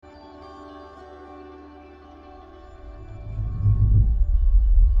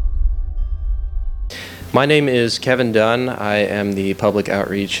My name is Kevin Dunn. I am the Public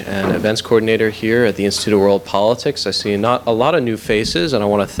Outreach and Events Coordinator here at the Institute of World Politics. I see not a lot of new faces, and I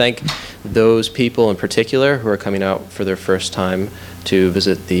want to thank those people in particular who are coming out for their first time to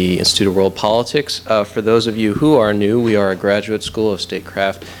visit the Institute of World Politics. For those of you who are new, we are a graduate school of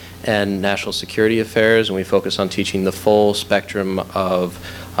statecraft and national security affairs, and we focus on teaching the full spectrum of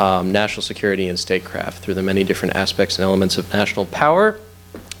national security and statecraft through the many different aspects and elements of national power.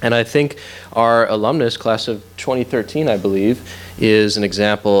 And I think our alumnus, class of 2013, I believe, is an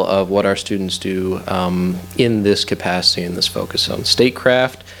example of what our students do in this capacity, in this focus on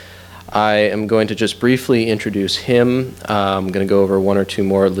statecraft. I am going to just briefly introduce him. I'm going to go over one or two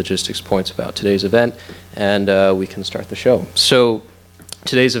more logistics points about today's event, and we can start the show. So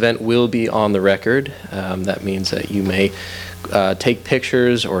today's event will be on the record. That means that you may take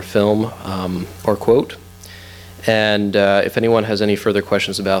pictures or film or quote. And if anyone has any further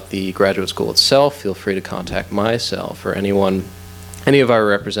questions about the graduate school itself, feel free to contact myself or any of our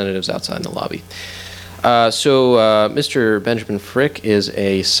representatives outside in the lobby. Mr. Benjamin Fricke is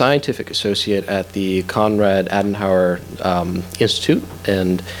a scientific associate at the Konrad-Adenauer Institute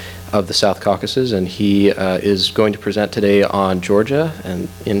and of the South Caucasus, and he is going to present today on Georgia. And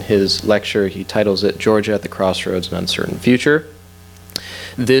in his lecture, he titles it "Georgia at the Crossroads: An Uncertain Future."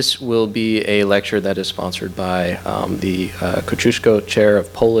 This will be a lecture that is sponsored by the Kosciuszko Chair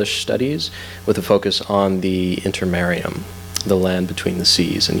of Polish Studies, with a focus on the intermarium, the land between the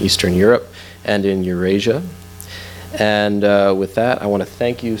seas in Eastern Europe and in Eurasia. And with that, I want to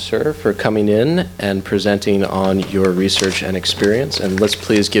thank you, sir, for coming in and presenting on your research and experience. And let's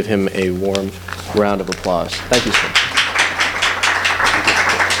please give him a warm round of applause. Thank you, sir.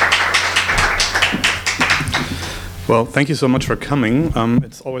 Well, thank you so much for coming.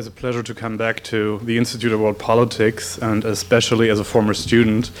 It's always a pleasure to come back to the Institute of World Politics, and especially as a former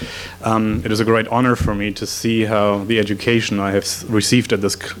student. It is a great honor for me to see how the education I have received at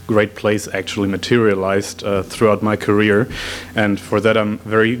this great place actually materialized throughout my career, and for that I'm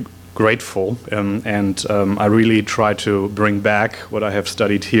very grateful, and I really try to bring back what I have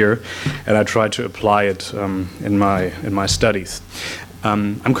studied here, and I try to apply it in my studies.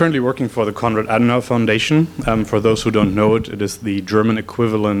 I'm currently working for the Konrad-Adenauer-Foundation. For those who don't know it, it is the German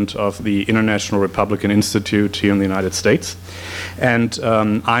equivalent of the International Republican Institute here in the United States. And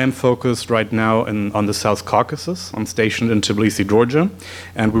I am focused right now on the South Caucasus. I'm stationed in Tbilisi, Georgia,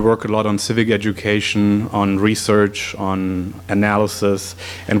 and we work a lot on civic education, on research, on analysis,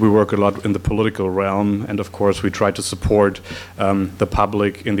 and we work a lot in the political realm. And of course, we try to support the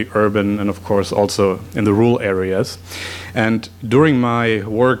public in the urban and of course also in the rural areas. And during my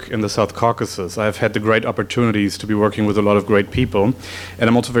work in the South Caucasus, I've had the great opportunities to be working with a lot of great people. And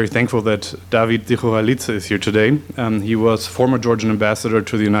I'm also very thankful that David Zichoralice is here today. He was former Georgian ambassador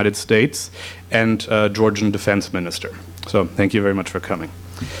to the United States and Georgian defense minister. So thank you very much for coming.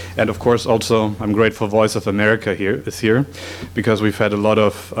 And of course also I'm grateful Voice of America is here because we've had a lot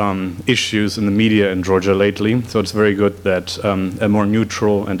of issues in the media in Georgia lately. So it's very good that a more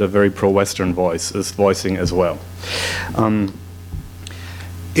neutral and a very pro-Western voice is voicing as well.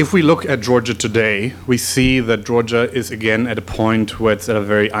 If we look at Georgia today, we see that Georgia is again at a point where it's at a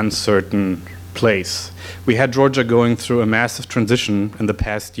very uncertain place. We had Georgia going through a massive transition in the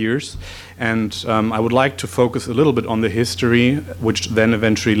past years, and I would like to focus a little bit on the history, which then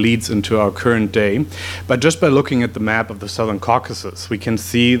eventually leads into our current day. But just by looking at the map of the Southern Caucasus, we can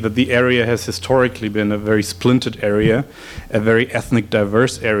see that the area has historically been a very splintered area, a very ethnic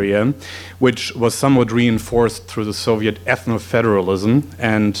diverse area, which was somewhat reinforced through the Soviet ethno-federalism,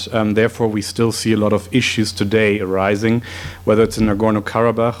 and therefore we still see a lot of issues today arising, whether it's in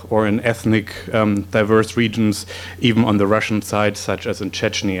Nagorno-Karabakh or in ethnic diverse regions, even on the Russian side, such as in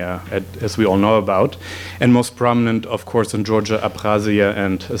Chechnya, as we all know about, and most prominent, of course, in Georgia, Abkhazia,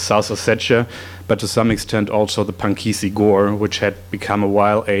 and South Ossetia, but to some extent also the Pankisi Gore, which had become a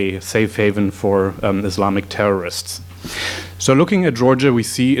while a safe haven for Islamic terrorists. So looking at Georgia, we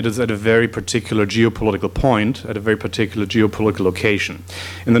see it is at a very particular geopolitical point, at a very particular geopolitical location.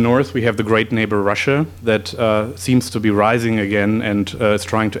 In the north, we have the great neighbor Russia that seems to be rising again and is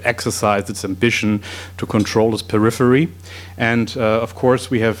trying to exercise its ambition to control its periphery. And of course,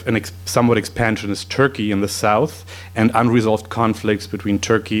 we have a somewhat expansionist Turkey in the south and unresolved conflicts between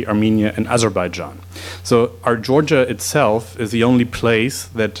Turkey, Armenia, and Azerbaijan. So our Georgia itself is the only place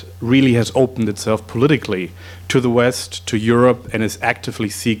that really has opened itself politically to the west, to Europe and is actively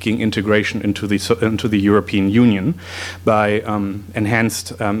seeking integration into the European Union by enhanced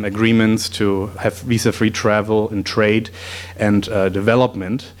agreements to have visa-free travel and trade and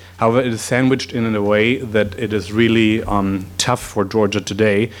development. However, it is sandwiched in a way that it is really tough for Georgia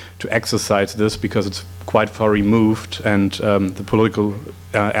today to exercise this because it's quite far removed, and the political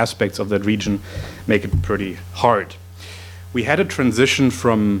aspects of that region make it pretty hard. We had a transition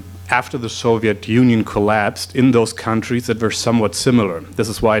from after the Soviet Union collapsed in those countries that were somewhat similar. This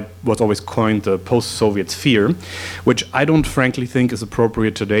is why it was always coined the post-Soviet sphere, which I don't frankly think is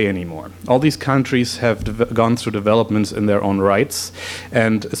appropriate today anymore. All these countries have gone through developments in their own rights,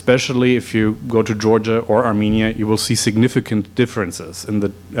 and especially if you go to Georgia or Armenia, you will see significant differences in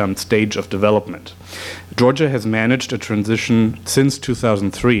the stage of development. Georgia has managed a transition since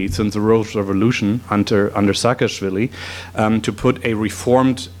 2003, since the Rose Revolution under Saakashvili, to put a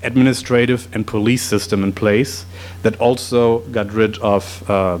reformed administrative and police system in place that also got rid of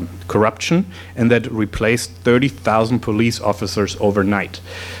corruption and that replaced 30,000 police officers overnight.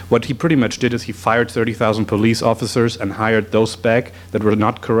 What he pretty much did is he fired 30,000 police officers and hired those back that were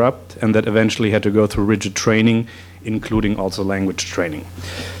not corrupt and that eventually had to go through rigid training, including also language training.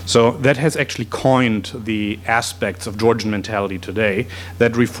 So that has actually coined the aspects of Georgian mentality today.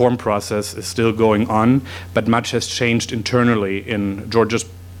 That reform process is still going on, but much has changed internally in Georgia's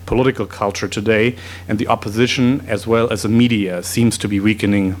political culture today, and the opposition as well as the media seems to be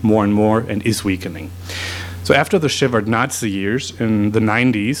weakening more and more and is weakening. So after the Shevardnadze years in the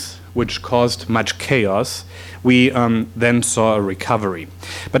 90s, which caused much chaos, we then saw a recovery.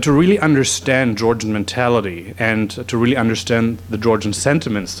 But to really understand Georgian mentality and to really understand the Georgian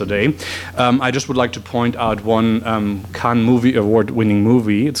sentiments today, I just would like to point out one Cannes Movie Award-winning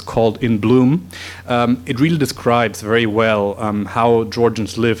movie. It's called In Bloom. It really describes very well how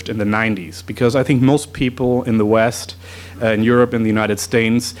Georgians lived in the 90s, because I think most people in the West, in Europe and the United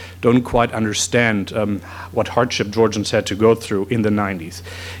States, don't quite understand what hardship Georgians had to go through in the 90s.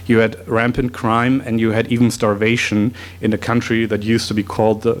 You had rampant crime and you had even starvation in a country that used to be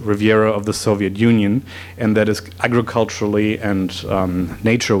called the Riviera of the Soviet Union, and that is agriculturally and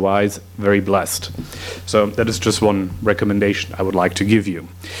nature-wise very blessed. So that is just one recommendation I would like to give you.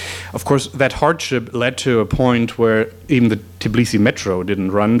 Of course, that hardship led to a point where even the Tbilisi metro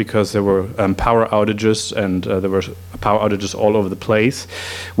didn't run because there were power outages, and there were power outages all over the place,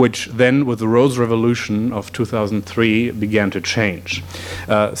 which then with the Rose Revolution of 2003 began to change.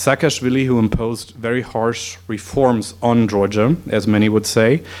 Saakashvili, who imposed very harsh reforms on Georgia, as many would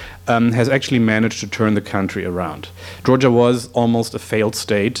say, has actually managed to turn the country around. Georgia was almost a failed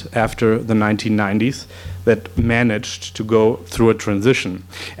state after the 1990s that managed to go through a transition.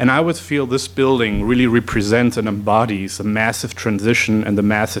 And I always feel this building really represents and embodies the massive transition and the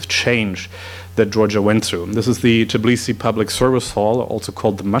massive change that Georgia went through. This is the Tbilisi Public Service Hall, also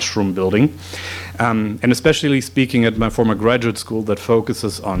called the Mushroom Building. And especially speaking at my former graduate school that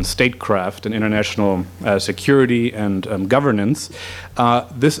focuses on statecraft and international security and governance,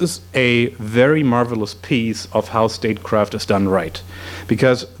 this is a very marvelous piece of how statecraft is done right.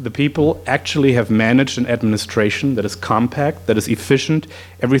 Because the people actually have managed an administration that is compact, that is efficient,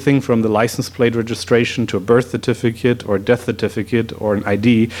 everything from the license plate registration to a birth certificate or a death certificate or an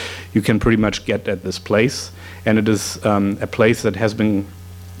ID, you can pretty much get at this place. And it is a place that has been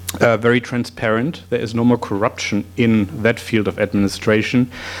very transparent. There is no more corruption in that field of administration.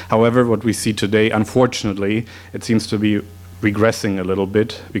 However, what we see today, unfortunately, it seems to be regressing a little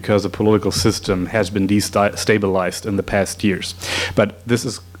bit because the political system has been destabilized in the past years. But this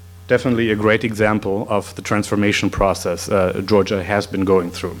is definitely a great example of the transformation process Georgia has been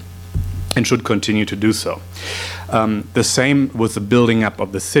going through and should continue to do so. The same with the building up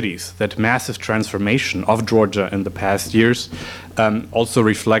of the cities. That massive transformation of Georgia in the past years also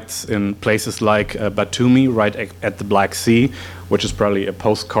reflects in places like Batumi, right at the Black Sea, which is probably a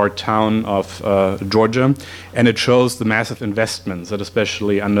postcard town of Georgia. And it shows the massive investments that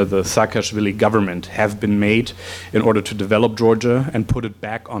especially under the Saakashvili government have been made in order to develop Georgia and put it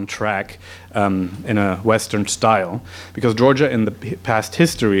back on track in a Western style. Because Georgia in the past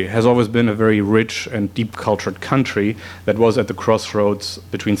history has always been a very rich and deep cultured country that was at the crossroads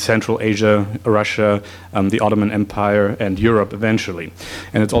between Central Asia, Russia, the Ottoman Empire, and Europe eventually.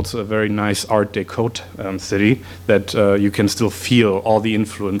 And it's also a very nice Art Deco city that you can still feel all the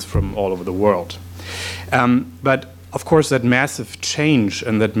influence from all over the world. But of course that massive change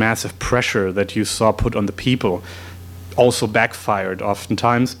and that massive pressure that you saw put on the people also backfired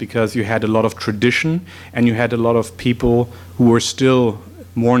oftentimes, because you had a lot of tradition and you had a lot of people who were still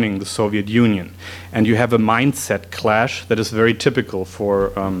mourning the Soviet Union. And you have a mindset clash that is very typical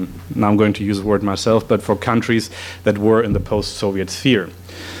for, now I'm going to use the word myself, but for countries that were in the post-Soviet sphere.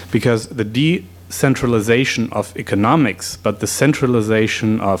 Because the decentralization of economics, but the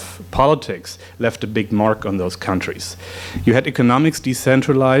centralization of politics left a big mark on those countries. You had economics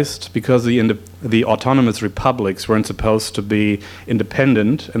decentralized because the autonomous republics weren't supposed to be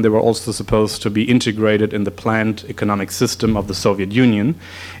independent, and they were also supposed to be integrated in the planned economic system of the Soviet Union,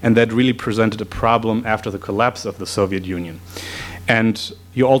 and that really presented a problem after the collapse of the Soviet Union. And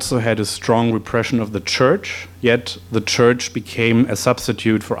you also had a strong repression of the church, yet the church became a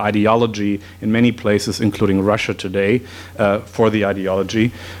substitute for ideology in many places, including Russia today, for the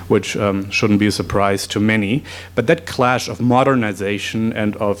ideology, which shouldn't be a surprise to many. But that clash of modernization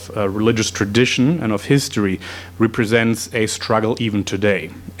and of religious tradition and of history represents a struggle even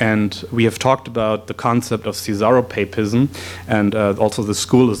today. And we have talked about the concept of Caesaropapism, and also the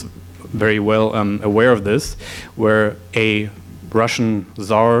school is very well aware of this, where a Russian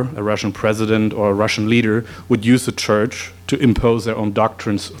Tsar, a Russian president, or a Russian leader would use the church to impose their own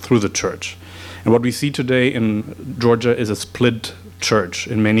doctrines through the church. And what we see today in Georgia is a split church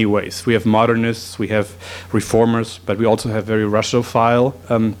in many ways. We have modernists, we have reformers, but we also have very Russophile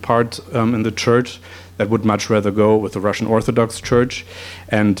part in the church that would much rather go with the Russian Orthodox Church.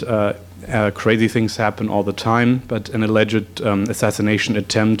 And crazy things happen all the time, but an alleged assassination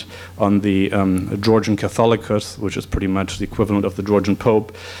attempt on the Georgian Catholicos, which is pretty much the equivalent of the Georgian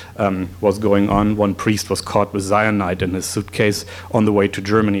Pope, was going on. One priest was caught with cyanide in his suitcase on the way to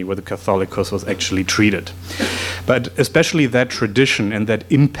Germany, where the Catholicos was actually treated. But especially that tradition and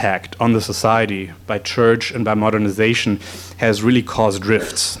that impact on the society by church and by modernization has really caused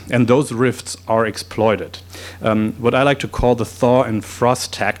rifts, and those rifts are exploited. What I like to call the thaw and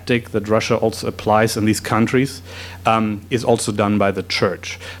frost tactic that Russia also applies in these countries is also done by the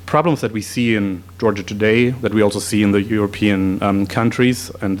church. Problems that we see in Georgia today, that we also see in the European countries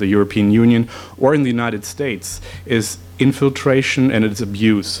and the European Union or in the United States, is infiltration and its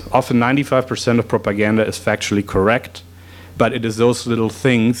abuse. Often 95% of propaganda is factually correct, but it is those little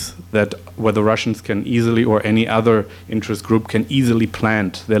things that where the Russians can easily, or any other interest group can easily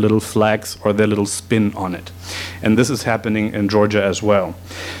plant their little flags or their little spin on it. And this is happening in Georgia as well,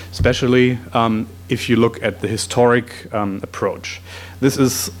 especially if you look at the historic approach. This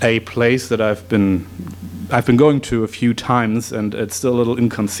is a place that I've been going to a few times, and it's still a little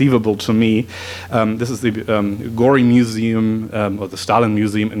inconceivable to me. This is the Gori Museum, or the Stalin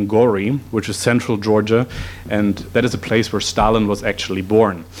Museum in Gori, which is central Georgia, and that is a place where Stalin was actually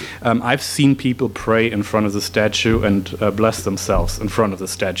born. I've seen people pray in front of the statue and bless themselves in front of the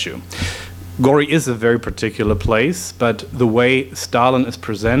statue. Gori is a very particular place, but the way Stalin is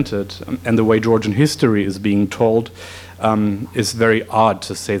presented and the way Georgian history is being told is very odd,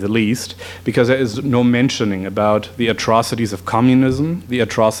 to say the least, because there is no mentioning about the atrocities of communism, the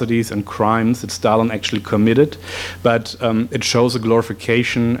atrocities and crimes that Stalin actually committed, but it shows a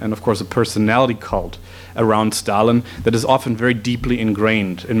glorification and, of course, a personality cult around Stalin that is often very deeply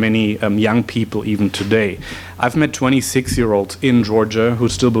ingrained in many young people even today. I've met 26-year-olds in Georgia who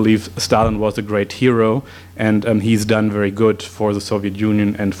still believe Stalin was a great hero, and he's done very good for the Soviet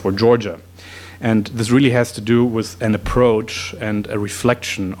Union and for Georgia. And this really has to do with an approach and a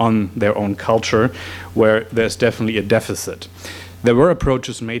reflection on their own culture, where there's definitely a deficit. There were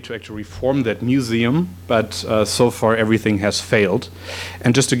approaches made to actually reform that museum, but so far everything has failed.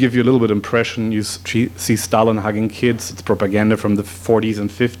 And just to give you a little bit of impression, you see Stalin hugging kids. It's propaganda from the 40s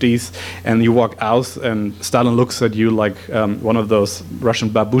and 50s. And you walk out and Stalin looks at you like one of those Russian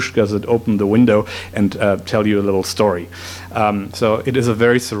babushkas that open the window and tell you a little story. So it is a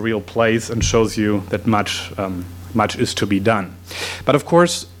very surreal place and shows you that much is to be done. But of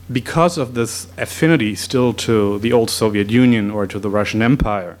course, because of this affinity still to the old Soviet Union or to the Russian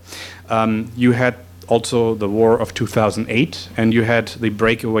Empire, you had also the War of 2008, and you had the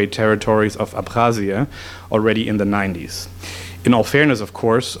breakaway territories of Abkhazia already in the 90s. In all fairness, of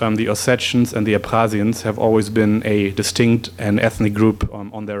course, the Ossetians and the Abkhazians have always been a distinct and ethnic group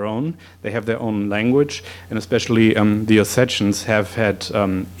on their own. They have their own language, and especially the Ossetians have had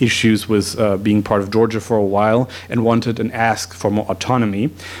issues with being part of Georgia for a while and wanted and asked for more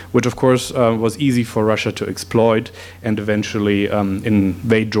autonomy, which of course was easy for Russia to exploit and eventually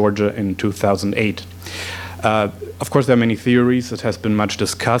invade Georgia in 2008. Of course, there are many theories. It has been much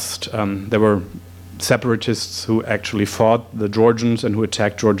discussed. There were separatists who actually fought the Georgians and who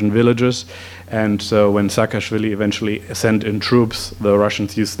attacked Georgian villages, And so when Saakashvili eventually sent in troops, the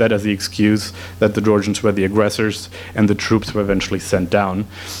Russians used that as the excuse that the Georgians were the aggressors, and the troops were eventually sent down.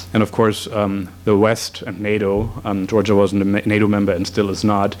 And of course, the West and NATO, Georgia wasn't a NATO member and still is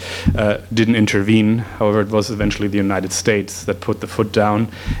not, didn't intervene. However, it was eventually the United States that put the foot down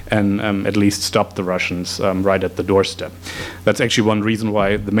and at least stopped the Russians right at the doorstep. That's actually one reason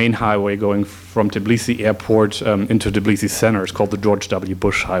why the main highway going from Tbilisi airport into Tbilisi center is called the George W.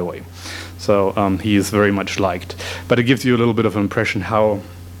 Bush Highway. So he is very much liked. But it gives you a little bit of an impression how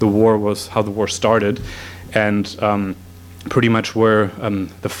the war started, and pretty much where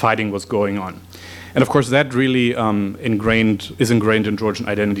the fighting was going on. And of course, that really is ingrained in Georgian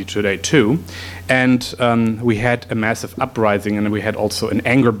identity today too. And we had a massive uprising, and we had also an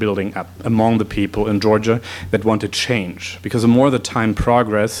anger building up among the people in Georgia that wanted change. Because the more the time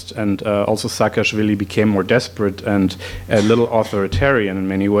progressed, and also Saakashvili became more desperate and a little authoritarian in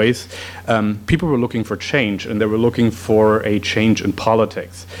many ways, people were looking for change, and they were looking for a change in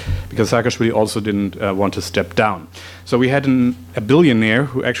politics. Because Saakashvili also didn't want to step down. So we had a billionaire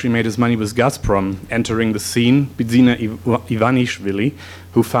who actually made his money with Gazprom entering the scene, Bidzina Ivanishvili,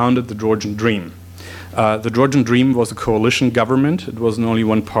 who founded the Georgian Dream. The Georgian Dream was a coalition government. It wasn't only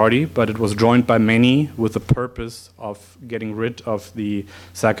one party, but it was joined by many with the purpose of getting rid of the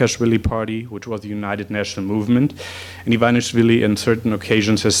Saakashvili party, which was the United National Movement. And Ivanishvili, in certain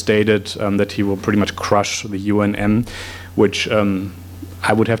occasions, has stated that he will pretty much crush the UNM, which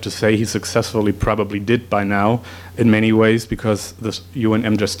I would have to say he successfully probably did by now in many ways, because the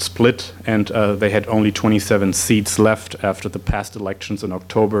UNM just split, and they had only 27 seats left after the past elections in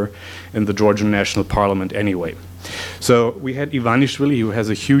October in the Georgian National Parliament anyway. So we had Ivanishvili, who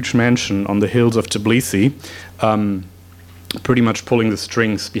has a huge mansion on the hills of Tbilisi, pretty much pulling the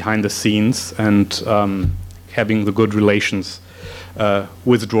strings behind the scenes and having the good relations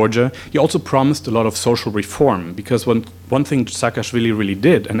with Georgia. He also promised a lot of social reform, because one thing Saakashvili really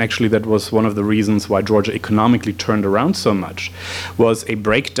did, and actually that was one of the reasons why Georgia economically turned around so much, was a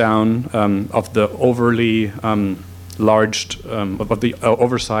breakdown of the overly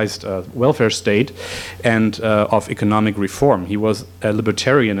oversized welfare state and of economic reform. He was a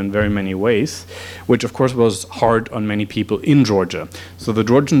libertarian in very many ways, which of course was hard on many people in Georgia. So the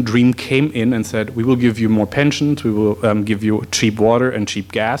Georgian Dream came in and said, we will give you more pensions, we will give you cheap water and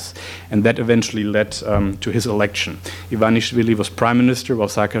cheap gas, and that eventually led to his election. Ivanishvili was prime minister while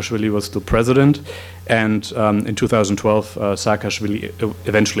Saakashvili was still president, and in 2012 Saakashvili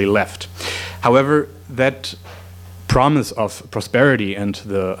eventually left. However, that promise of prosperity and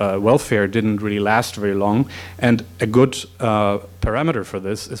the welfare didn't really last very long, and a good parameter for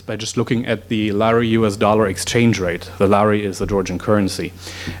this is by just looking at the lari-US dollar exchange rate. The lari is the Georgian currency.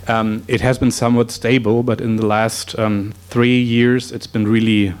 It has been somewhat stable, but in the last 3 years it's been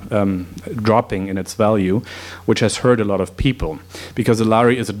really dropping in its value, which has hurt a lot of people, because the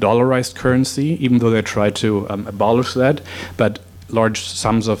lari is a dollarized currency, even though they try to abolish that, but large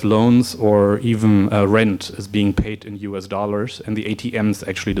sums of loans or even rent is being paid in US dollars, and the ATMs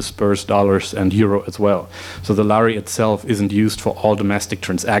actually disperse dollars and euro as well. So the lari itself isn't used for all domestic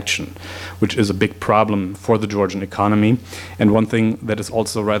transaction, which is a big problem for the Georgian economy. And one thing that is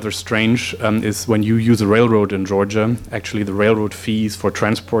also rather strange is when you use a railroad in Georgia, actually the railroad fees for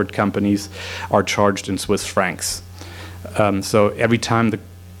transport companies are charged in Swiss francs. So every time the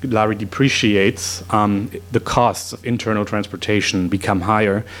lari depreciates, the costs of internal transportation become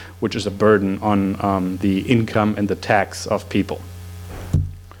higher, which is a burden on the income and the tax of people.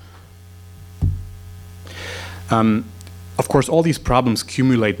 Of course, all these problems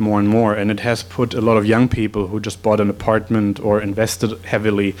accumulate more and more, and it has put a lot of young people who just bought an apartment or invested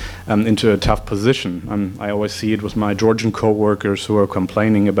heavily into a tough position. I always see it with my Georgian co-workers who are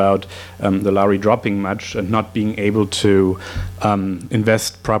complaining about the lari dropping much and not being able to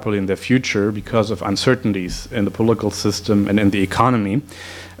invest properly in their future because of uncertainties in the political system and in the economy.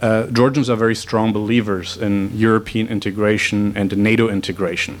 Georgians are very strong believers in European integration and in NATO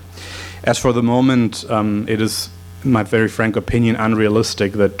integration. As for the moment, it is, in my very frank opinion,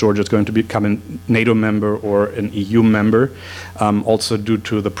 unrealistic that Georgia is going to become a NATO member or an EU member, also due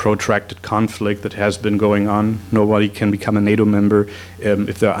to the protracted conflict that has been going on. Nobody can become a NATO member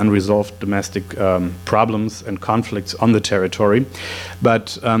if there are unresolved domestic problems and conflicts on the territory.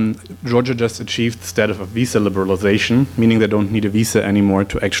 But Georgia just achieved the status of visa liberalization, meaning they don't need a visa anymore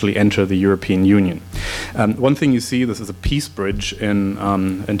to actually enter the European Union. One thing you see, this is a peace bridge in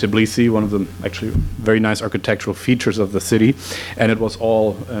Tbilisi, one of the actually very nice architectural features of the city, and it was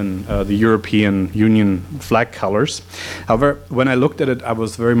all in the European Union flag colors. However, when I looked at it, I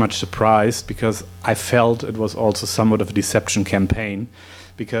was very much surprised, because I felt it was also somewhat of a deception campaign,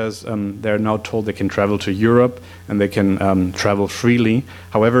 because they're now told they can travel to Europe and they can travel freely.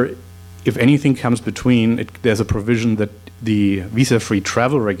 However, if anything comes between, there's a provision that the visa-free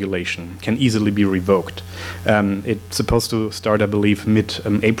travel regulation can easily be revoked. It's supposed to start, I believe,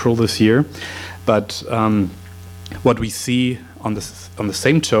 mid-April this year. But what we see on the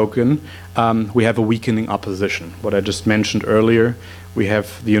same token, we have a weakening opposition. What I just mentioned earlier, we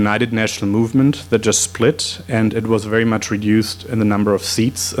have the United National Movement that just split, and it was very much reduced in the number of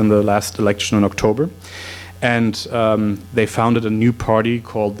seats in the last election in October. And they founded a new party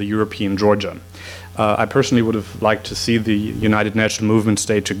called the European Georgia. I personally would have liked to see the United National Movement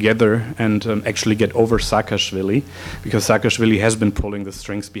stay together and actually get over Saakashvili, because Saakashvili has been pulling the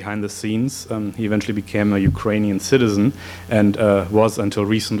strings behind the scenes. He eventually became a Ukrainian citizen and was until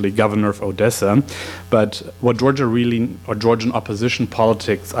recently governor of Odessa. But what Georgian opposition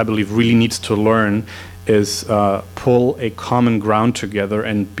politics, I believe, really needs to learn is pull a common ground together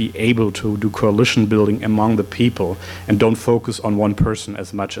and be able to do coalition building among the people and don't focus on one person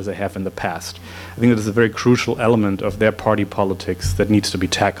as much as they have in the past. I think that is a very crucial element of their party politics that needs to be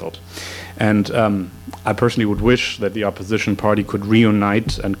tackled. And I personally would wish that the opposition party could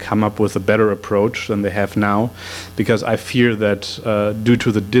reunite and come up with a better approach than they have now, because I fear that due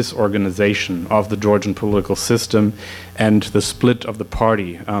to the disorganization of the Georgian political system and the split of the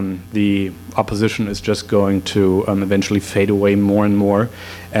party, the opposition is just going to eventually fade away more and more,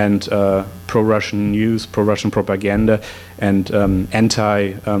 and pro-Russian news, pro-Russian propaganda, and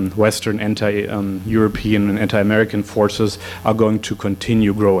anti-Western, anti-European and anti-American forces are going to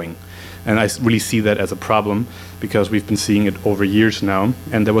continue growing. And I really see that as a problem, because we've been seeing it over years now.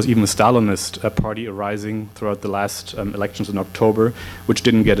 And there was even a Stalinist party arising throughout the last elections in October, which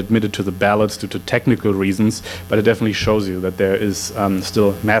didn't get admitted to the ballots due to technical reasons. But it definitely shows you that there is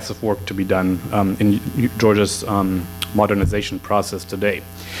still massive work to be done in Georgia's modernization process today.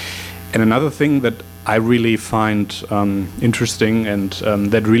 And another thing that I really find interesting, and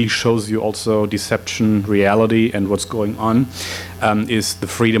that really shows you also deception, reality, and what's going on, is the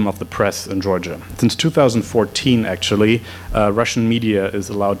freedom of the press in Georgia. Since 2014, actually, Russian media is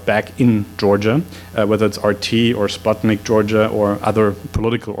allowed back in Georgia, whether it's RT or Sputnik Georgia or other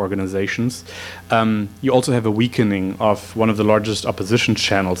political organizations. You also have a weakening of one of the largest opposition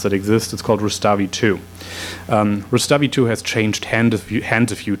channels that exists. It's called Rustavi 2. Rustavi 2 has changed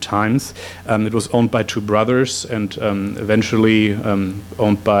hands a few times. It was owned by two brothers and eventually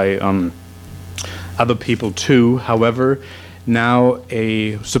owned by other people too. However, now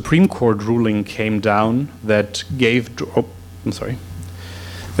a Supreme Court ruling came down that was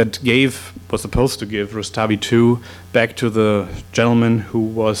supposed to give Rustavi 2 back to the gentleman who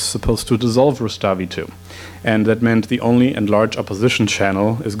was supposed to dissolve Rustavi 2. And that meant the only and large opposition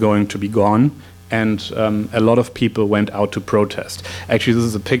channel is going to be gone. And a lot of people went out to protest. Actually, this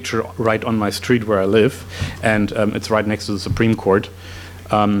is a picture right on my street where I live, and it's right next to the Supreme Court.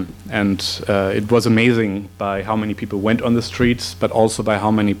 It was amazing by how many people went on the streets, but also by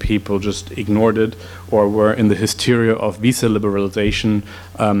how many people just ignored it or were in the hysteria of visa liberalization,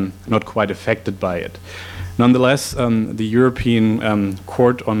 not quite affected by it. Nonetheless, the European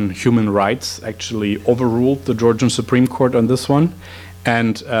Court on Human Rights actually overruled the Georgian Supreme Court on this one.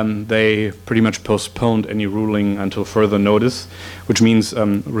 And they pretty much postponed any ruling until further notice, which means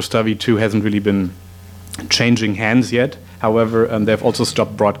Rustavi 2 hasn't really been changing hands yet. However, they've also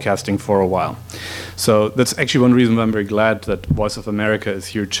stopped broadcasting for a while. So that's actually one reason why I'm very glad that Voice of America is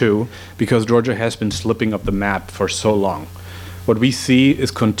here too, because Georgia has been slipping up the map for so long. What we see is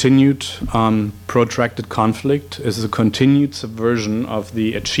continued protracted conflict, is a continued subversion of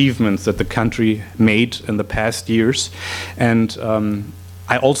the achievements that the country made in the past years. And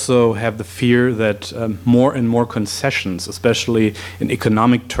I also have the fear that more and more concessions, especially in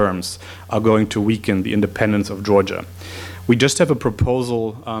economic terms, are going to weaken the independence of Georgia. We just have a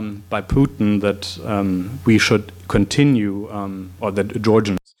proposal by Putin that we should continue, or that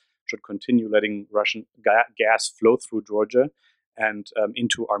Georgians should continue letting Russian gas flow through Georgia and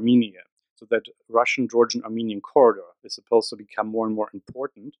into Armenia, so that Russian-Georgian-Armenian corridor is supposed to become more and more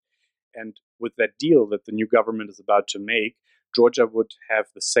important. And with that deal that the new government is about to make, Georgia would have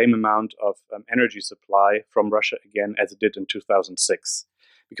the same amount of energy supply from Russia again as it did in 2006.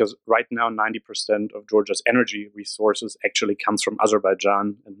 Because right now, 90% of Georgia's energy resources actually comes from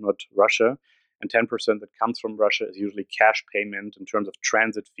Azerbaijan and not Russia. And 10% that comes from Russia is usually cash payment in terms of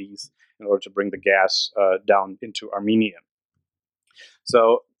transit fees in order to bring the gas down into Armenia.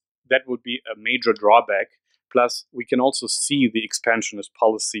 So that would be a major drawback. Plus, we can also see the expansionist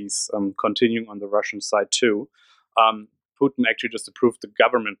policies continuing on the Russian side too. Putin actually just approved the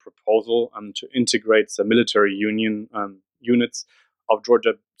government proposal to integrate the military union units of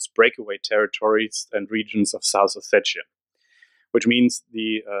Georgia's breakaway territories and regions of South Ossetia, which means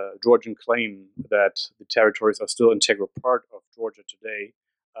the Georgian claim that the territories are still an integral part of Georgia today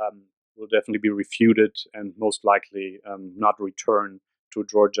will definitely be refuted and most likely not return to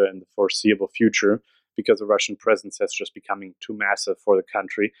Georgia in the foreseeable future, because the Russian presence has just becoming too massive for the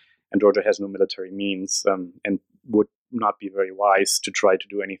country, and Georgia has no military means and would not be very wise to try to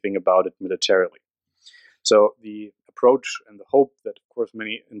do anything about it militarily. So the approach and the hope that, of course,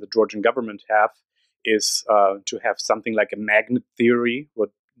 many in the Georgian government have is to have something like a magnet theory,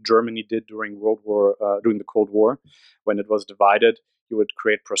 what Germany did during during the Cold War, when it was divided. You would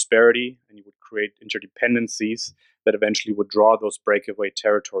create prosperity and you would create interdependencies that eventually would draw those breakaway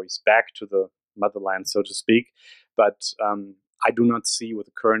territories back to the motherland, so to speak. But I do not see, with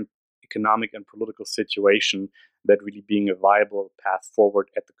the current economic and political situation, that really being a viable path forward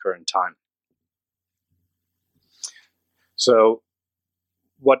at the current time. So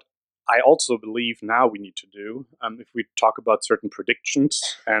what I also believe now we need to do, if we talk about certain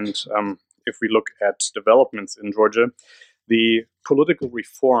predictions and if we look at developments in Georgia, the political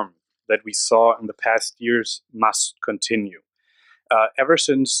reform that we saw in the past years must continue. Ever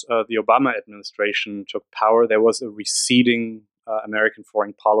since the Obama administration took power, there was a receding American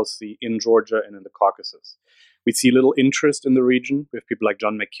foreign policy in Georgia and in the Caucasus. We see little interest in the region. We have people like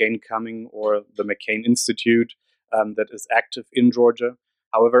John McCain coming, or the McCain Institute that is active in Georgia.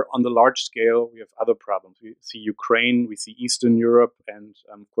 However, on the large scale, we have other problems. We see Ukraine, we see Eastern Europe, and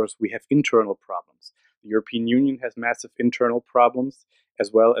of course, we have internal problems. The European Union has massive internal problems,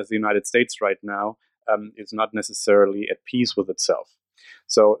 as well as the United States right now is not necessarily at peace with itself.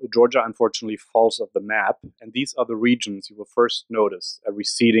 So Georgia, unfortunately, falls off the map, and these are the regions you will first notice a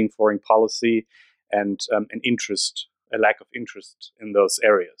receding foreign policy and a lack of interest in those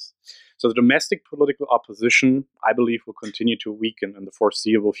areas. So the domestic political opposition, I believe, will continue to weaken in the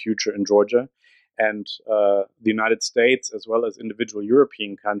foreseeable future in Georgia. And the United States, as well as individual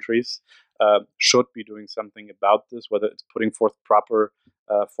European countries, should be doing something about this, whether it's putting forth proper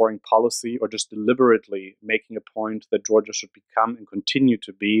foreign policy or just deliberately making a point that Georgia should become and continue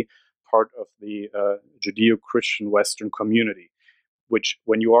to be part of the Judeo-Christian Western community, which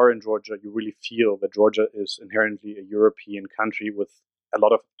when you are in Georgia, you really feel that Georgia is inherently a European country with a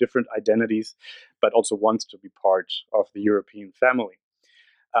lot of different identities, but also wants to be part of the European family.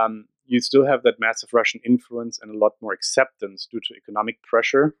 You still have that massive Russian influence and a lot more acceptance due to economic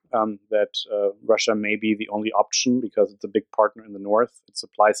pressure that Russia may be the only option because it's a big partner in the north. It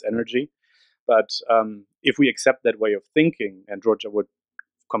supplies energy. But if we accept that way of thinking and Georgia would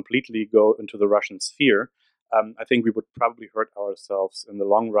completely go into the Russian sphere, I think we would probably hurt ourselves in the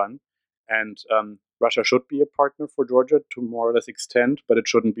long run. And Russia should be a partner for Georgia to more or less extent, but it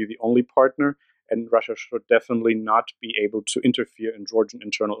shouldn't be the only partner. And Russia should definitely not be able to interfere in Georgian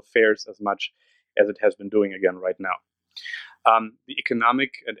internal affairs as much as it has been doing again right now. The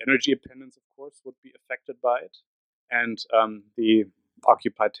economic and energy dependence, of course, would be affected by it. And the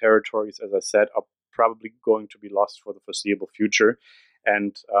occupied territories, as I said, are probably going to be lost for the foreseeable future.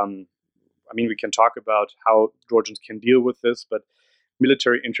 And we can talk about how Georgians can deal with this, but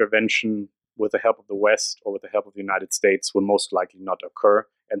military intervention with the help of the West or with the help of the United States will most likely not occur,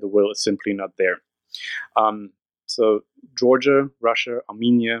 and the will is simply not there. So Georgia, Russia,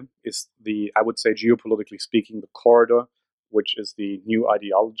 Armenia is I would say, geopolitically speaking, the corridor, which is the new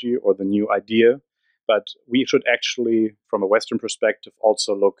ideology or the new idea. But we should actually, from a Western perspective,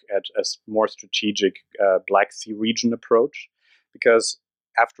 also look at a more strategic Black Sea region approach, because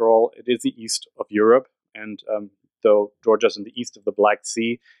after all, it is the east of Europe, and though Georgia is in the east of the Black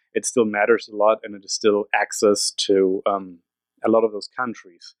Sea, it still matters a lot, and it is still access to a lot of those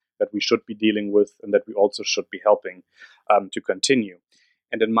countries that we should be dealing with and that we also should be helping to continue.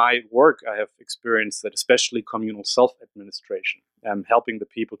 And in my work, I have experienced that especially communal self-administration, helping the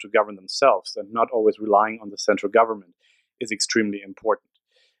people to govern themselves and not always relying on the central government, is extremely important.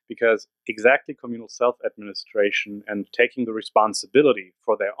 Because exactly communal self-administration and taking the responsibility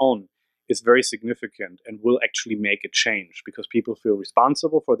for their own is very significant and will actually make a change, because people feel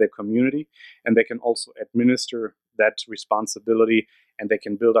responsible for their community and they can also administer that responsibility, and they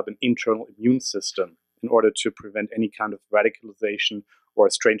can build up an internal immune system in order to prevent any kind of radicalization or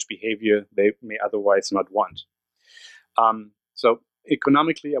strange behavior they may otherwise not want. So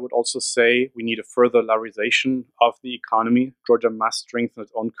economically, I would also say we need a further dollarization of the economy. Georgia must strengthen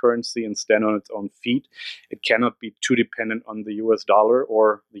its own currency and stand on its own feet. It cannot be too dependent on the US dollar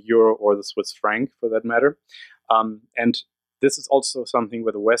or the euro or the Swiss franc, for that matter. And this is also something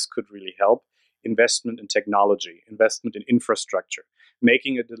where the West could really help. Investment in technology, investment in infrastructure,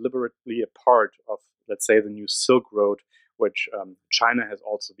 making it deliberately a part of, let's say, the new Silk Road, which China has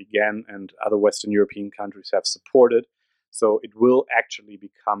also began and other Western European countries have supported. So it will actually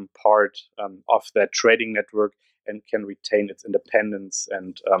become part of that trading network and can retain its independence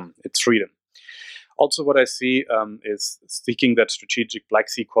and its freedom. Also, what I see is seeking that strategic Black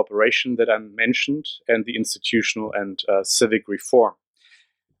Sea cooperation that I mentioned and the institutional and civic reform.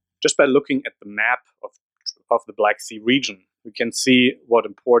 Just by looking at the map of the Black Sea region, we can see how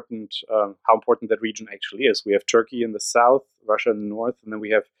important that region actually is. We have Turkey in the south, Russia in the north, and then we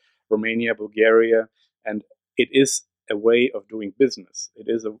have Romania, Bulgaria, and it is a way of doing business.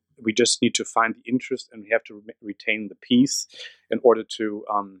 We just need to find the interest, and we have to retain the peace in order to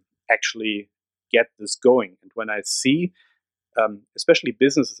actually get this going. And when I see, especially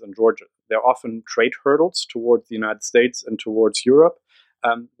businesses in Georgia, there are often trade hurdles towards the United States and towards Europe.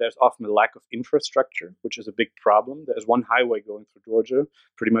 There's often a lack of infrastructure, which is a big problem. There's one highway going through Georgia,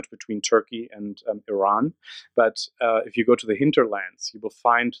 pretty much between Turkey and Iran. But if you go to the hinterlands, you will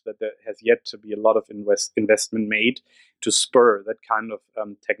find that there has yet to be a lot of investment made to spur that kind of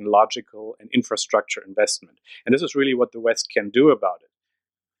technological and infrastructure investment. And this is really what the West can do about it.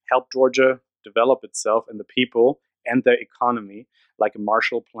 Help Georgia develop itself and the people and their economy, like a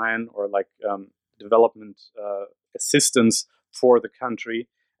Marshall Plan or like development assistance for the country,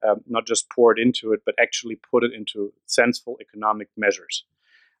 not just pour it into it, but actually put it into sensible economic measures,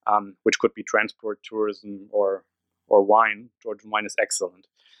 which could be transport, tourism, or wine. Georgian wine is excellent,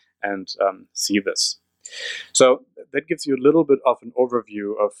 and see this. So that gives you a little bit of an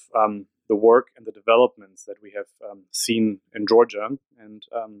overview of the work and the developments that we have seen in Georgia. And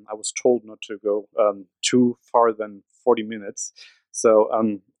I was told not to go too far than 40 minutes. So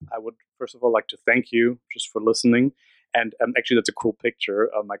I would first of all like to thank you just for listening. And actually, that's a cool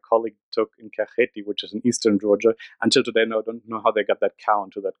picture my colleague took in Cajeti, which is in eastern Georgia. Until today, I don't know how they got that cow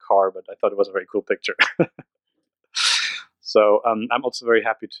into that car, but I thought it was a very cool picture. So I'm also very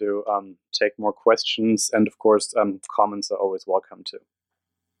happy to take more questions. And of course, comments are always welcome too.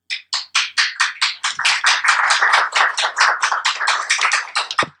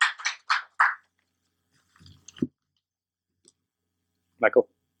 Michael?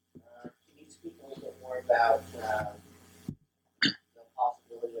 Can you speak a little bit more about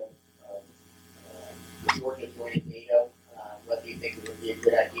possibility of Georgia joining NATO, whether you think it would be a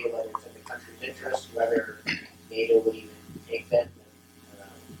good idea, whether it's in the country's interest, whether NATO would even take them, and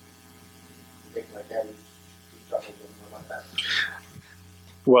things like that. We talk a little bit more about that.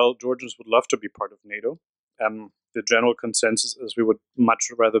 Well, Georgians would love to be part of NATO. The general consensus is we would much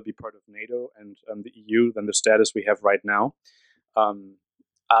rather be part of NATO and the EU than the status we have right now.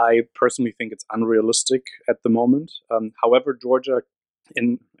 I personally think it's unrealistic at the moment. However, Georgia,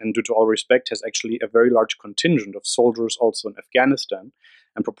 and due to all respect, has actually a very large contingent of soldiers also in Afghanistan.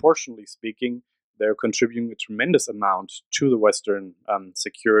 And proportionally speaking, they're contributing a tremendous amount to the Western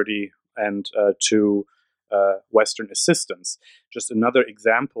security and to Western assistance. Just another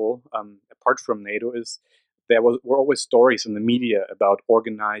example, apart from NATO, is there were always stories in the media about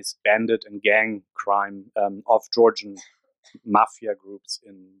organized bandit and gang crime of Georgian mafia groups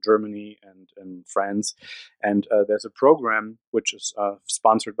in Germany and in France, and there's a program which is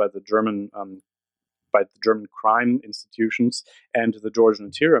sponsored by the German crime institutions and the Georgian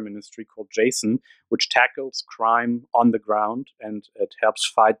Interior Ministry called JASON, which tackles crime on the ground and it helps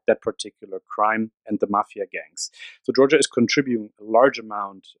fight that particular crime and the mafia gangs. So Georgia is contributing a large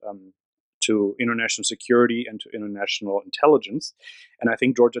amount to international security and to international intelligence, and I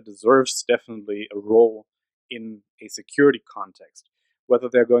think Georgia deserves definitely a role in a security context. Whether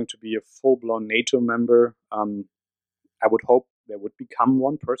they're going to be a full-blown NATO member, I would hope they would become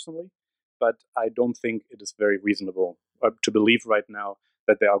one personally, but I don't think it is very reasonable to believe right now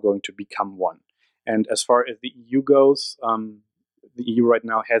that they are going to become one. And as far as the EU goes, the EU right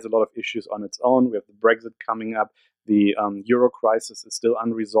now has a lot of issues on its own. We have the Brexit coming up. The euro crisis is still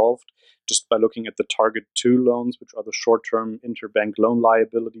unresolved. Just by looking at the Target 2 loans, which are the short-term interbank loan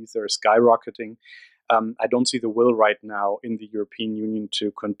liabilities, they're skyrocketing. I don't see the will right now in the European Union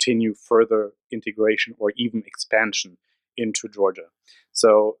to continue further integration or even expansion into Georgia.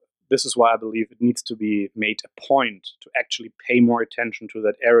 So this is why I believe it needs to be made a point to actually pay more attention to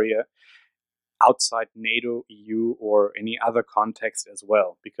that area outside NATO, EU, or any other context as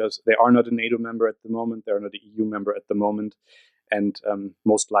well, because they are not a NATO member at the moment, they're not an EU member at the moment, and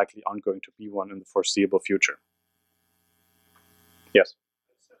most likely aren't going to be one in the foreseeable future. Yes?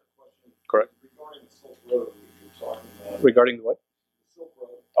 Correct. Regarding the Silk Road, which you're talking about. Regarding what? The Silk Road.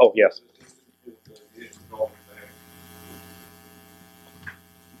 Oh, yes.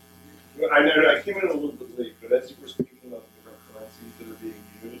 I know I came in a little bit late, but as you were speaking about the different currencies that are being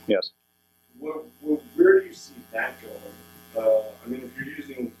used, yes. Where do you see that going mean, if you're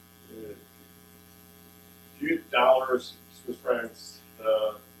using dollars, Swiss francs,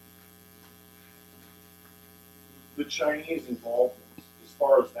 the Chinese involvement, as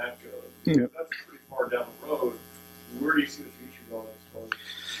far as that goes, Yeah. that's pretty far down the road. Where do you see the future going as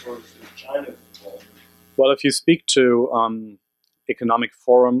far as China's involvement? Well, if you speak to economic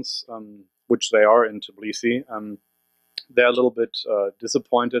forums, which they are in Tbilisi, they're a little bit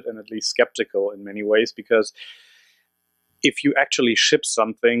disappointed and at least skeptical in many ways, because if you actually ship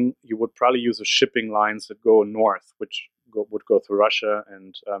something, you would probably use the shipping lines that go north, which would go through Russia,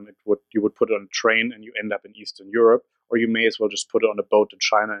 and you would put it on a train and you end up in Eastern Europe, or you may as well just put it on a boat to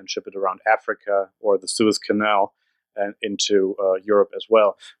China and ship it around Africa or the Suez Canal and into Europe as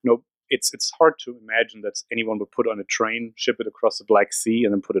well. No, it's hard to imagine that anyone would put it on a train, ship it across the Black Sea,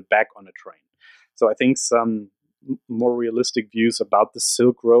 and then put it back on a train. So I think some more realistic views about the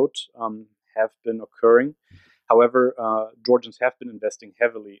Silk Road have been occurring. However, Georgians have been investing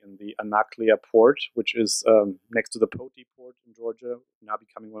heavily in the Anaklia port, which is next to the Poti port in Georgia, now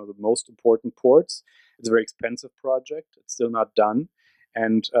becoming one of the most important ports. It's a very expensive project. It's still not done.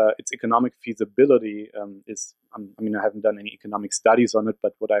 And its economic feasibility is, I mean, I haven't done any economic studies on it,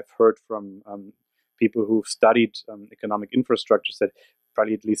 but what I've heard from people who've studied economic infrastructure said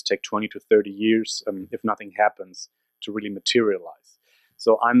probably at least take 20 to 30 years, if nothing happens, to really materialize.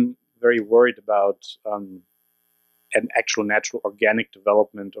 So I'm very worried about an actual natural organic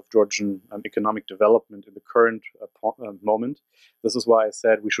development of Georgian economic development in the current moment. This is why I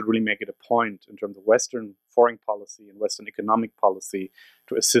said we should really make it a point in terms of Western foreign policy and Western economic policy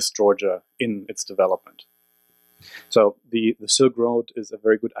to assist Georgia in its development. So the Silk Road is a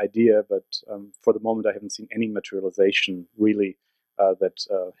very good idea, but for the moment I haven't seen any materialization really that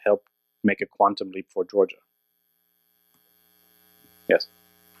helped make a quantum leap for Georgia. Yes?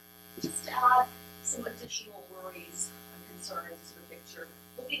 Just to add some additional worries and concerns to the picture.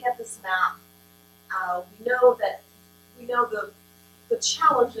 Looking at this map, we know the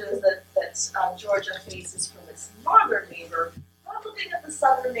challenges that Georgia faces from its northern neighbor. But looking at the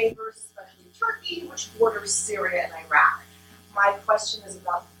southern neighbors, especially Turkey, which borders Syria and Iraq. My question is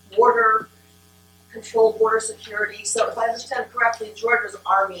about border control, border security. So if I understand correctly, Georgia's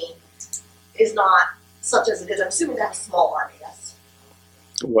army is not such as it is. I'm assuming they have a small army, yes?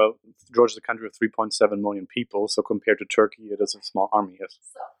 Well, Georgia is a country of 3.7 million people, so compared to Turkey, it is a small army, yes.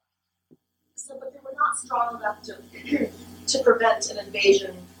 But they were not strong enough to prevent an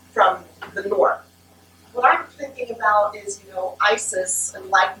invasion from the north. What I'm thinking about is, ISIS and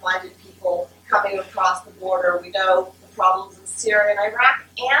like-minded people coming across the border. We know the problems in Syria and Iraq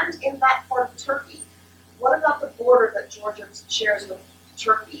and in that part of Turkey. What about the border that Georgia shares with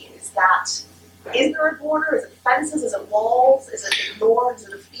Turkey? Is there a border? Is it fences? Is it walls? Is it ignored? Is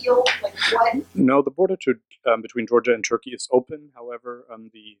it a field? Like what? No, the border between Georgia and Turkey is open. However,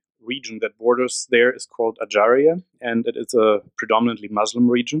 the region that borders there is called Ajaria, and it is a predominantly Muslim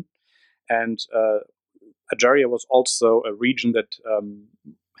region. And Ajaria was also a region that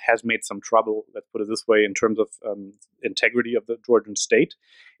has made some trouble, let's put it this way, in terms of integrity of the Georgian state.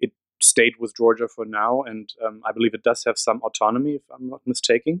 It stayed with Georgia for now, and I believe it does have some autonomy, if I'm not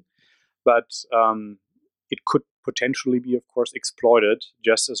mistaken. But it could potentially be, of course, exploited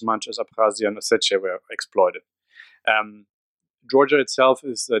just as much as Abkhazia and Ossetia were exploited. Georgia itself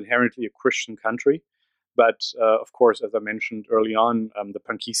is inherently a Christian country, but of course, as I mentioned early on, the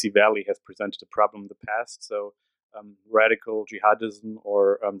Pankisi Valley has presented a problem in the past. So radical jihadism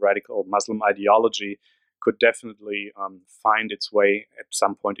or radical Muslim ideology could definitely find its way at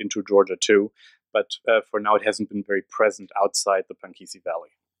some point into Georgia too. But for now, it hasn't been very present outside the Pankisi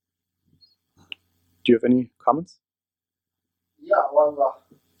Valley. Do you have any comments? Yeah, well,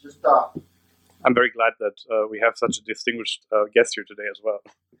 I'm very glad that we have such a distinguished guest here today as well.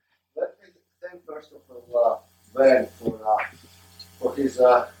 Let me thank first of all Ben for his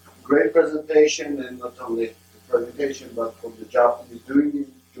great presentation, and not only the presentation but for the job he's doing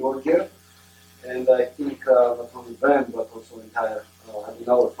in Georgia. And I think not only Ben but also entire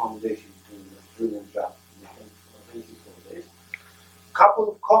Adenauer-Foundation is doing a brilliant job. Thank you for this. Couple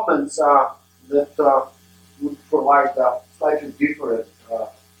of comments that would provide a slightly different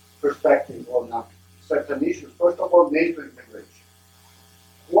perspective on certain issues. First of all, NATO integration.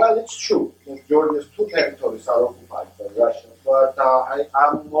 Well, it's true that Georgia's two territories are occupied by Russia, but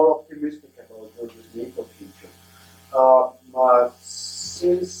I'm more optimistic about Georgia's NATO future.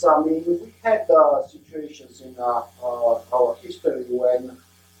 Since, we had situations in our history when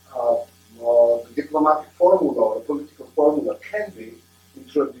the diplomatic formula or the political formula can be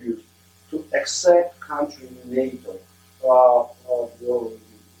introduced to accept country in NATO,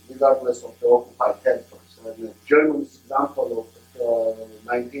 regardless of the occupied territories. And Germany's example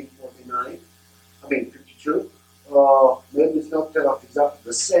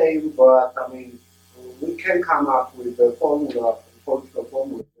the same, but I mean, we can come up with a formula, political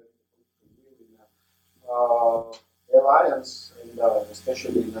formula, alliance, and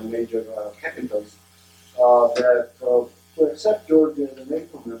especially in the major capitals, that to accept Georgia as a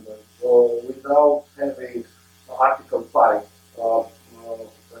NATO member without having Article 5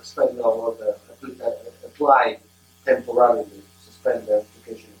 suspend or apply temporarily, suspend the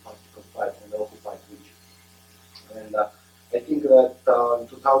application of Article 5 on the occupied region. And I think that in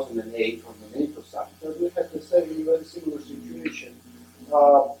 2008 on the NATO summit, we had the same, very similar situation.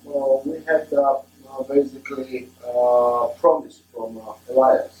 We had basically promise from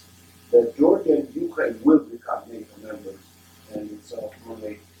alliance that Georgia and Ukraine will become NATO members, and it's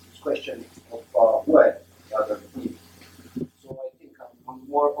only a question of when rather than if. So I think I'm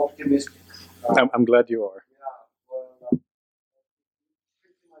more optimistic. I'm glad you are. Yeah, well,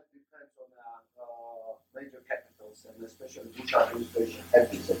 pretty much depends on major capitals, and especially Bush administration had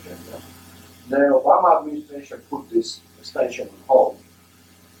this agenda. The Obama administration put this expansion on hold.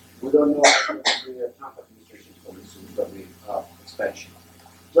 We don't know if the Trump administration policy will be expansion.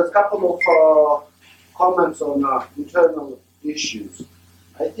 Just a couple of comments on internal issues.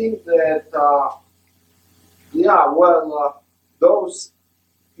 I think that, those,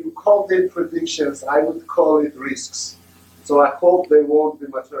 you called it predictions, I would call it risks. So I hope they won't be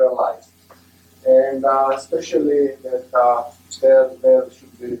materialized. And especially that there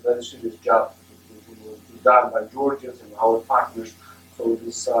should be a very serious job to be done by Georgians and our partners so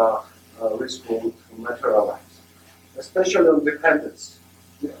this risk will materialize. Especially on dependence.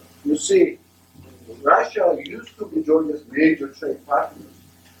 You see, Russia used to be Georgia's major trade partner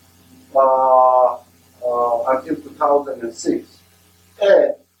until 2006.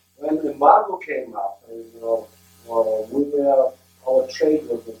 And when the embargo came up, our trade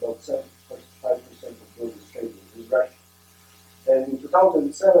was about 75% of Georgia's trade with Russia. And in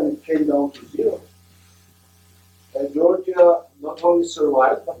 2007, it came down to zero. And Georgia not only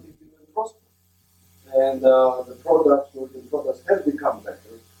survived, but it even prospered. And the Georgian products have become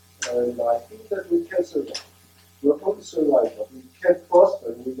better. And I think that we can survive. Not only survive, but we can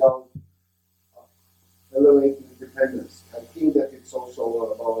prosper without elevating dependence. I think that it's also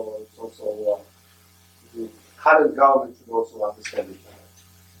the current government should also understand it better.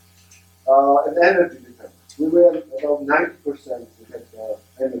 And energy dependence. We were about 90% we had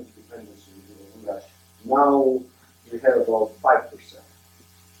energy dependence in Russia. Now we have about 5%.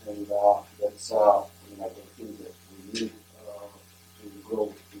 And that's I think that we need to grow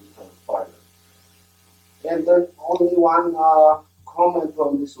further. And then only one comment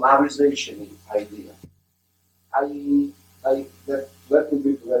on this Larization idea. Let me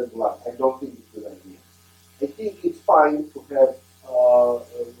be very blunt. I don't think it's a good idea. I think it's fine to have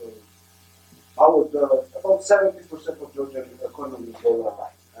about 70% of Georgian economy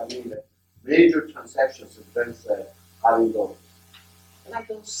dollarized. I mean, major transactions and banks are in dollars. And I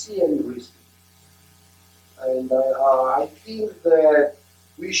don't see any risk. And I think that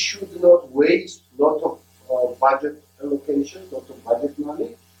we should not waste a lot of budget allocations, lot of budget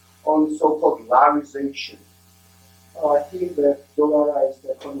money on so-called Larization. I think that dollarized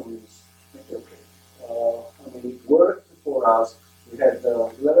economies is okay. It worked for us. We had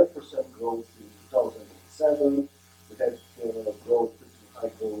 11% growth in 2007. We had growth, pretty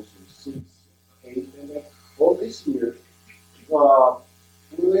high growth in 6, 8, and all this year.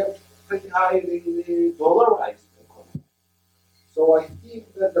 We have pretty highly dollarized economy. So I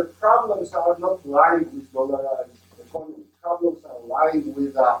think that the problems are not lying with dollarized economy. Problems are lying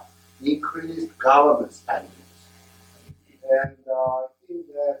with increased government spending. And I think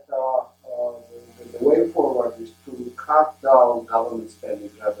that the way forward is to cut down government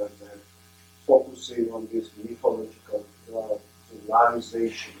spending rather than focusing on this mythological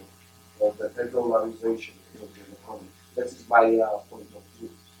dollarization or the de-dollarization of the economy. That is my point of view.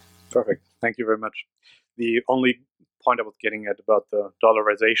 Perfect. Thank you very much. The only point I was getting at about the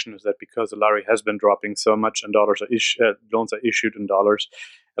dollarization is that because the lari has been dropping so much and loans are issued in dollars,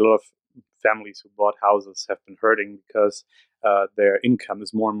 a lot of families who bought houses have been hurting because their income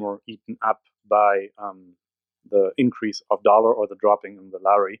is more and more eaten up by the increase of dollar or the dropping in the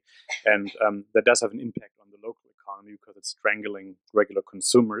lari. And that does have an impact on the local economy because it's strangling regular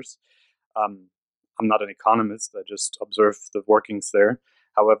consumers. I'm not an economist. I just observe the workings there.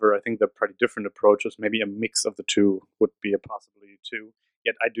 However, I think they're pretty different approaches. Maybe a mix of the two would be a possibility too.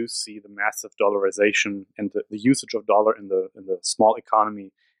 Yet I do see the massive dollarization and the usage of dollar in the small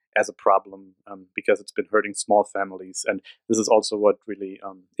economy as a problem because it's been hurting small families. And this is also what really,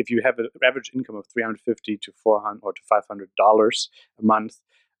 if you have an average income of $350 to $400 or to $500 a month,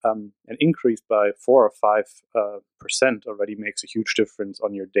 an increase by 4 or 5% already makes a huge difference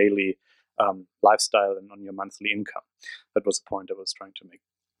on your daily lifestyle and on your monthly income. That was the point I was trying to make.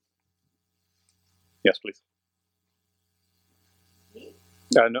 Yes, please.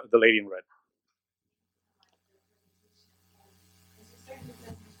 No, the lady in red.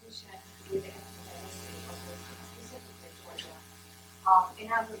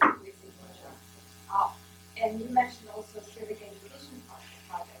 And you mentioned also civic education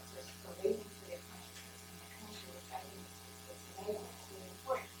projects, which are raising civic consciousness in the country, which I think is amazing, it's really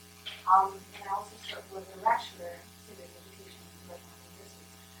important. And I also served with a lecturer, civic education at Wittenberg University.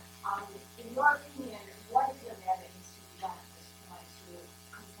 In your opinion, what is it that needs to be done at this point to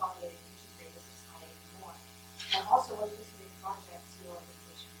consolidate and integrate the society more? And also, what specific projects your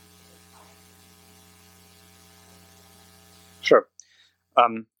organization is planning? Sure.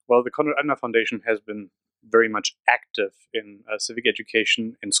 Well, the Konrad-Adenauer-Foundation has been very much active in civic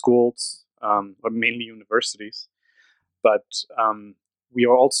education in schools, or mainly universities. But we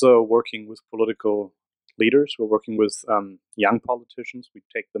are also working with political leaders. We're working with young politicians. We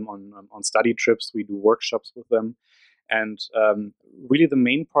take them on study trips. We do workshops with them. And really the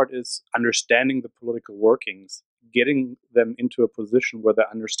main part is understanding the political workings, getting them into a position where they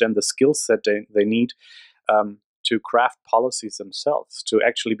understand the skill set they need to craft policies themselves, to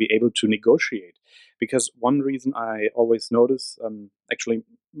actually be able to negotiate. Because one reason I always notice, actually,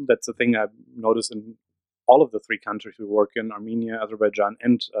 that's the thing I've noticed in all of the 3 countries we work in, Armenia, Azerbaijan,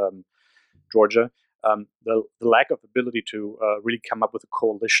 and Georgia, the lack of ability to really come up with a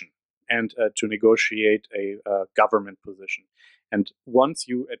coalition and to negotiate a government position. And once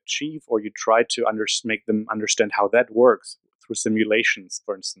you achieve or you try to make them understand how that works through simulations,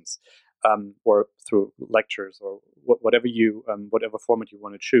 for instance, or through lectures or whatever format you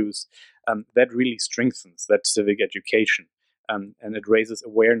want to choose, that really strengthens that civic education, and it raises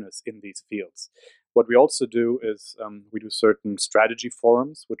awareness in these fields. What we also do is we do certain strategy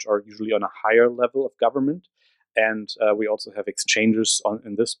forums, which are usually on a higher level of government, and we also have exchanges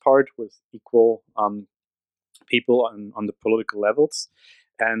in this part with equal people on the political levels.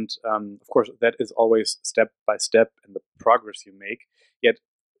 And of course, that is always step by step in the progress you make. Yet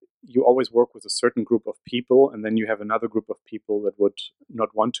you always work with a certain group of people, and then you have another group of people that would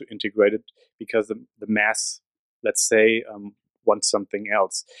not want to integrate it because the mass, let's say, wants something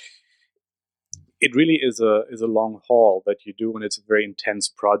else. It really is a long haul that you do, and it's a very intense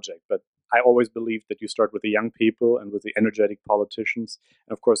project. But I always believe that you start with the young people and with the energetic politicians,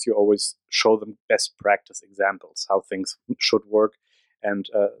 and of course you always show them best practice examples, how things should work. And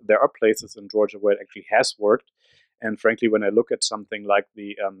there are places in Georgia where it actually has worked. And frankly, when I look at something like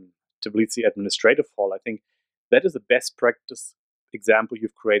the Tbilisi Administrative Hall, I think that is the best practice example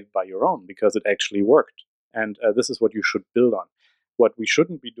you've created by your own, because it actually worked. And this is what you should build on. What we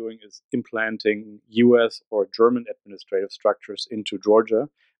shouldn't be doing is implanting US or German administrative structures into Georgia,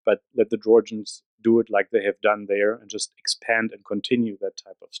 but let the Georgians do it like they have done there and just expand and continue that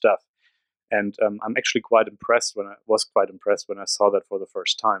type of stuff. And I'm actually quite impressed when I saw that for the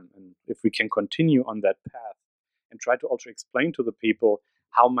first time. And if we can continue on that path and try to also explain to the people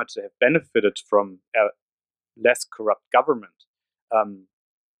how much they have benefited from a less corrupt government,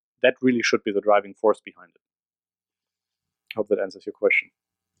 that really should be the driving force behind it. I hope that answers your question.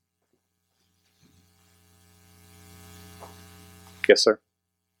 Yes, sir.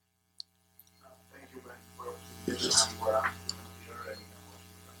 Thank you, Ben, for this time where I'm here.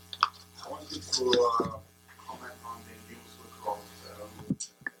 I wanted to comment on the new Silk Road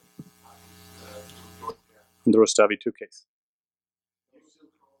The Rustavi 2 case.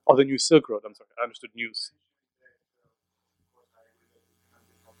 Oh, the new Silk Road. I'm sorry, I understood news.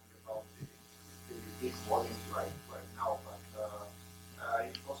 About the big volumes right now, but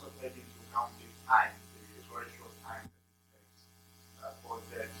it also takes into account the time, the very short time that it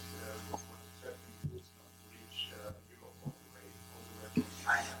takes for certain goods not to reach Europe all the way to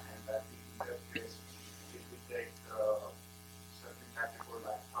China. And I think in that case, if we take certain category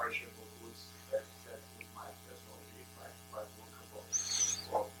like perishable goods, that would might as well be quite workable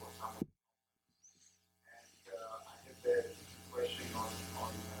for some of them. And I have a question on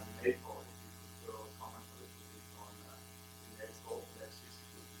NATO. If you could comment a little bit on the NATO Black Sea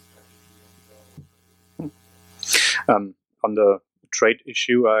security strategy. On the trade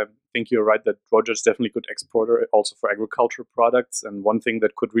issue, I think you're right that Georgia is definitely a good exporter also for agricultural products. And one thing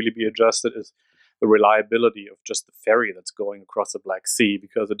that could really be adjusted is the reliability of just the ferry that's going across the Black Sea,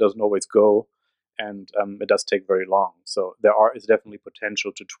 because it doesn't always go, and it does take very long. So there is definitely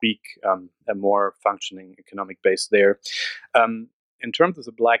potential to tweak a more functioning economic base there. In terms of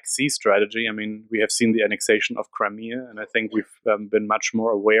the Black Sea strategy, I mean, we have seen the annexation of Crimea, and I think we've been much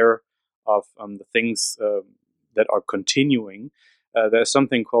more aware of the things that are continuing. There's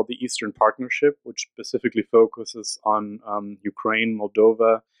something called the Eastern Partnership, which specifically focuses on Ukraine,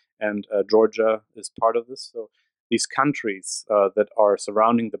 Moldova, and Georgia is part of this. So these countries that are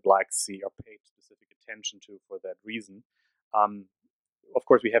surrounding the Black Sea are paid specific attention to for that reason. Of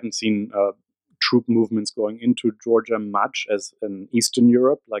course, we haven't seen troop movements going into Georgia much as in Eastern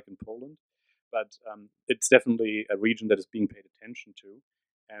Europe, like in Poland, but it's definitely a region that is being paid attention to.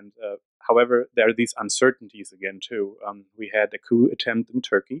 And however, there are these uncertainties again too. We had a coup attempt in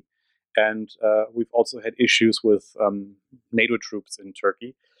Turkey, and we've also had issues with NATO troops in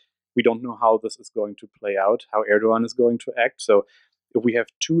Turkey. We don't know how this is going to play out, how Erdogan is going to act. So if we have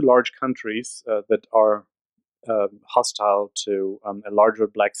two large countries that are hostile to a larger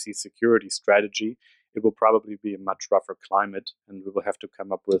Black Sea security strategy, it will probably be a much rougher climate, and we will have to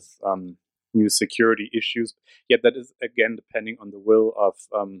come up with new security issues. Yet that is, again, depending on the will of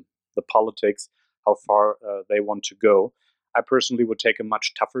the politics, how far they want to go. I personally would take a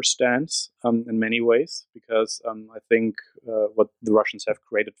much tougher stance in many ways, because I think what the Russians have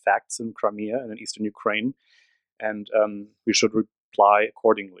created facts in Crimea and in eastern Ukraine, and we should reply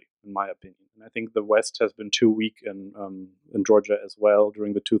accordingly, in my opinion. And I think the West has been too weak in Georgia as well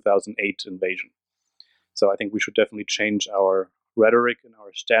during the 2008 invasion. So I think we should definitely change our rhetoric and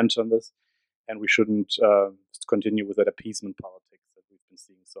our stance on this, and we shouldn't continue with that appeasement politics that we've been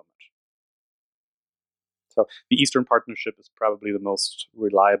seeing so much. So the Eastern Partnership is probably the most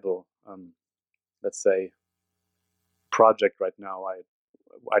reliable, let's say, project right now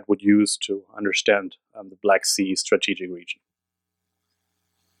I would use to understand the Black Sea strategic region.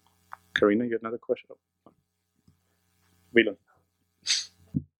 Karina, you had another question? Oh. Wieland.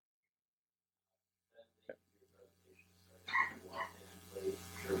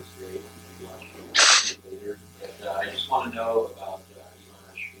 I just want to know about Ivan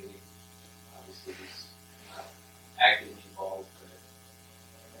Ashvili. Obviously, he's not actively involved, but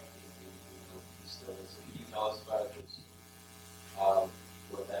he still is. Can you tell us about just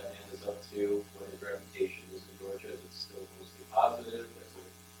what that man is up to, what his reputation is in Georgia? Is it still mostly positive?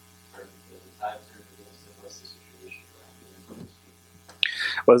 Does the tide turn against him? What's the situation around him?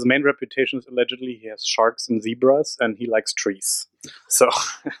 Well, his main reputation is allegedly he has sharks and zebras, and he likes trees. So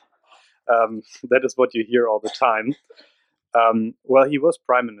that is what you hear all the time. Well, he was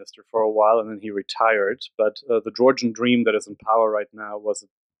prime minister for a while, and then he retired. But the Georgian Dream that is in power right now was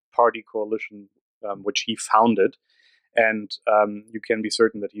a party coalition which he founded. And you can be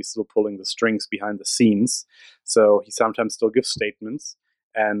certain that he's still pulling the strings behind the scenes. So he sometimes still gives statements.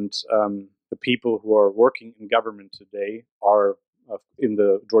 And the people who are working in government today are in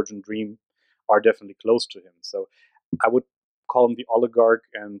the Georgian Dream are definitely close to him. So I would call him the oligarch,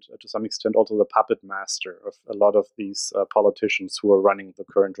 and to some extent also the puppet master of a lot of these politicians who are running the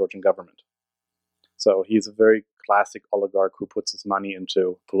current Georgian government. So he's a very classic oligarch who puts his money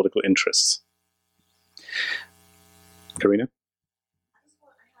into political interests. Karina?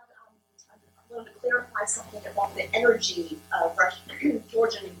 I wanted to clarify something about the energy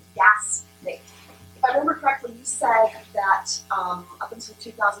Georgian gas thing. If I remember correctly, you said that up until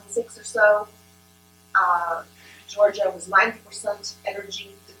 2006 or so, Georgia was 90%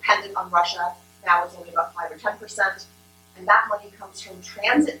 energy dependent on Russia. Now it's only about 5 or 10%, and that money comes from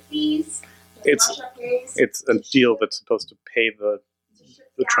transit fees. Russia pays. It's a deal that's supposed to pay the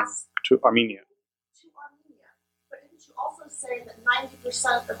trunk to Armenia. But didn't you also say that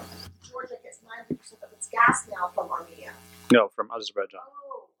 90% of Georgia gets 90% of its gas now from Armenia? No, from Azerbaijan.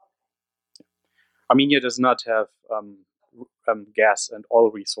 Oh, okay. Armenia does not have gas and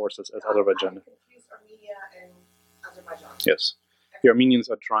oil resources as Azerbaijan. I confused Armenia and Azerbaijan. Yes. The Armenians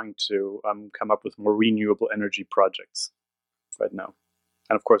are trying to come up with more renewable energy projects right now.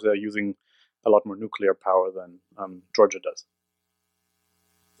 And of course, they're using a lot more nuclear power than Georgia does.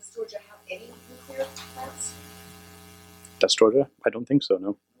 Does Georgia have any nuclear plants? Does Georgia? I don't think so,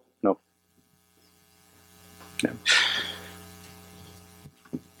 no. No. Yeah.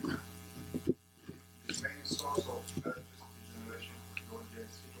 The main source of electricity generation for Georgia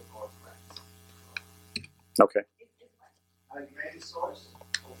is hydropower plants. Okay. The main source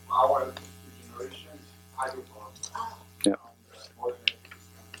of our electricity generation is hydropower plants. Yeah.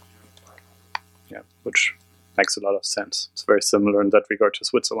 Yeah, which makes a lot of sense. It's very similar in that regard to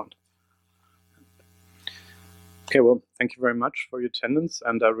Switzerland. Okay, well, thank you very much for your attendance,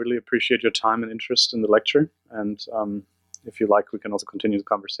 and I really appreciate your time and interest in the lecture. And if you like, we can also continue the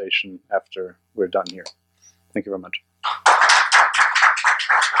conversation after we're done here. Thank you very much.